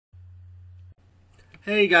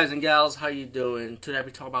Hey guys and gals, how you doing? Today we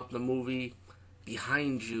talk about the movie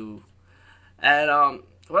Behind You. And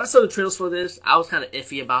when I saw the trailers for this, I was kind of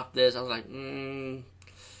iffy about this. I was like, you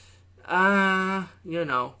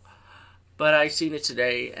know. But I seen it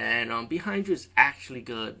today, and Behind You is actually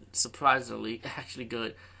good. Surprisingly, actually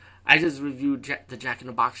good. I just reviewed the Jack in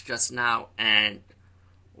the Box just now, and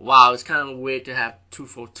wow, it's kind of weird to have two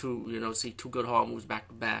for two. See two good horror movies back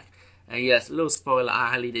to back. And yes, a little spoiler, I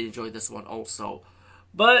highly did enjoy this one also.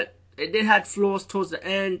 But it did have flaws towards the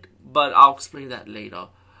end, but I'll explain that later.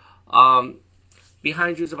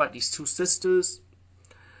 Behind You is about these two sisters.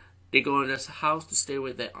 They go in this house to stay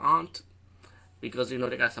with their aunt because they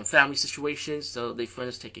got some family situations, so their friend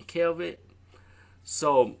is taking care of it.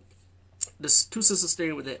 So the two sisters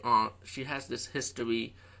staying with their aunt. She has this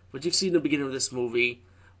history, which you see in the beginning of this movie.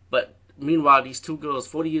 But meanwhile, these two girls,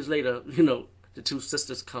 40 years later, the two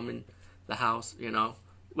sisters come in the house.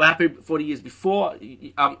 What happened 40 years before,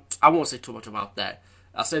 I won't say too much about that.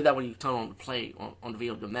 I'll say that when you turn on the play, on the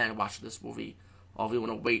video demand, watch this movie. Or if you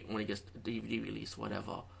want to wait when it gets the DVD release,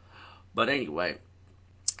 whatever. But anyway,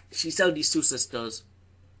 she tells these two sisters,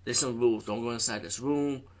 there's some rules. Don't go inside this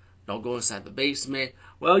room. Don't go inside the basement.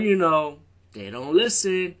 Well, they don't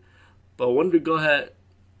listen. But one to go ahead,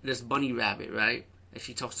 this bunny rabbit, right? And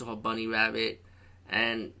she talks to her bunny rabbit.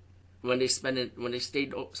 And when they stayed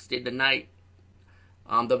the night,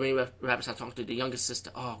 the bunny rabbit started talking to the younger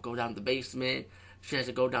sister. Oh, go down to the basement. She has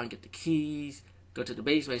to go down and get the keys. Go to the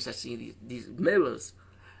basement and start seeing these mirrors.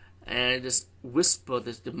 And this whisper,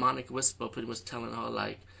 this demonic whisper, pretty much telling her,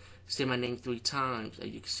 like, say my name 3 times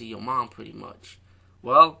and you can see your mom, pretty much.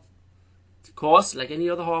 Well, of course, like any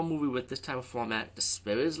other horror movie with this type of format, the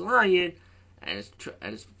spirit is lying and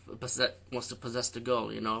wants to possess the girl,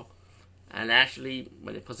 And actually,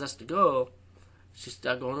 when it possessed the girl, she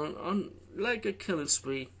started going on like a killing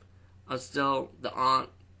spree until the aunt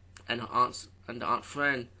and the aunt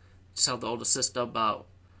friend tell the older sister about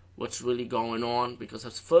what's really going on, because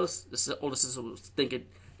at first the older sister was thinking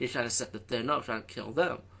they tried to set the thing up, trying to kill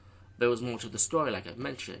them. There was more to the story, like I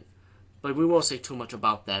mentioned. But we won't say too much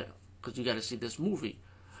about that because you got to see this movie.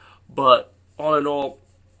 But all in all,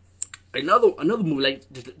 another movie like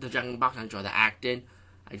the Jack in the Box, I enjoyed the acting.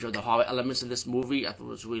 I enjoyed the horror elements in this movie. I thought it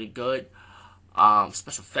was really good.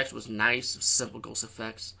 Special effects was nice, simple ghost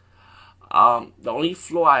effects. The only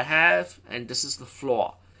flaw I have, and this is the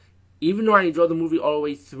flaw, even though I enjoyed the movie all the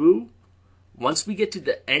way through, once we get to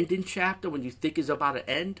the ending chapter, when you think it's about to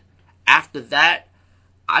end, after that,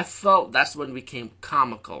 I felt that's when it became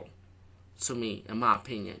comical, to me, in my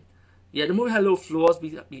opinion. Yeah, the movie had little flaws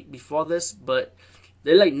before this, but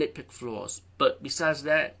they're like nitpick flaws. But besides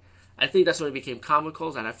that, I think that's when it became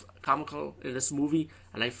comical in this movie,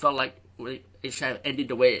 and I felt like it should have ended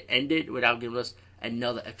the way it ended without giving us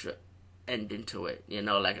another extra ending to it,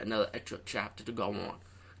 like another extra chapter to go on.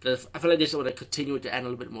 Because I feel like they should have continued to add a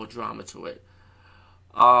little bit more drama to it.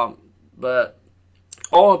 But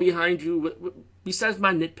all Behind You, besides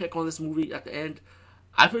my nitpick on this movie at the end,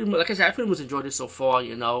 I pretty much enjoyed it so far,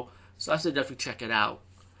 So I should definitely check it out.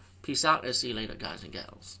 Peace out and see you later, guys and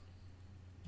gals.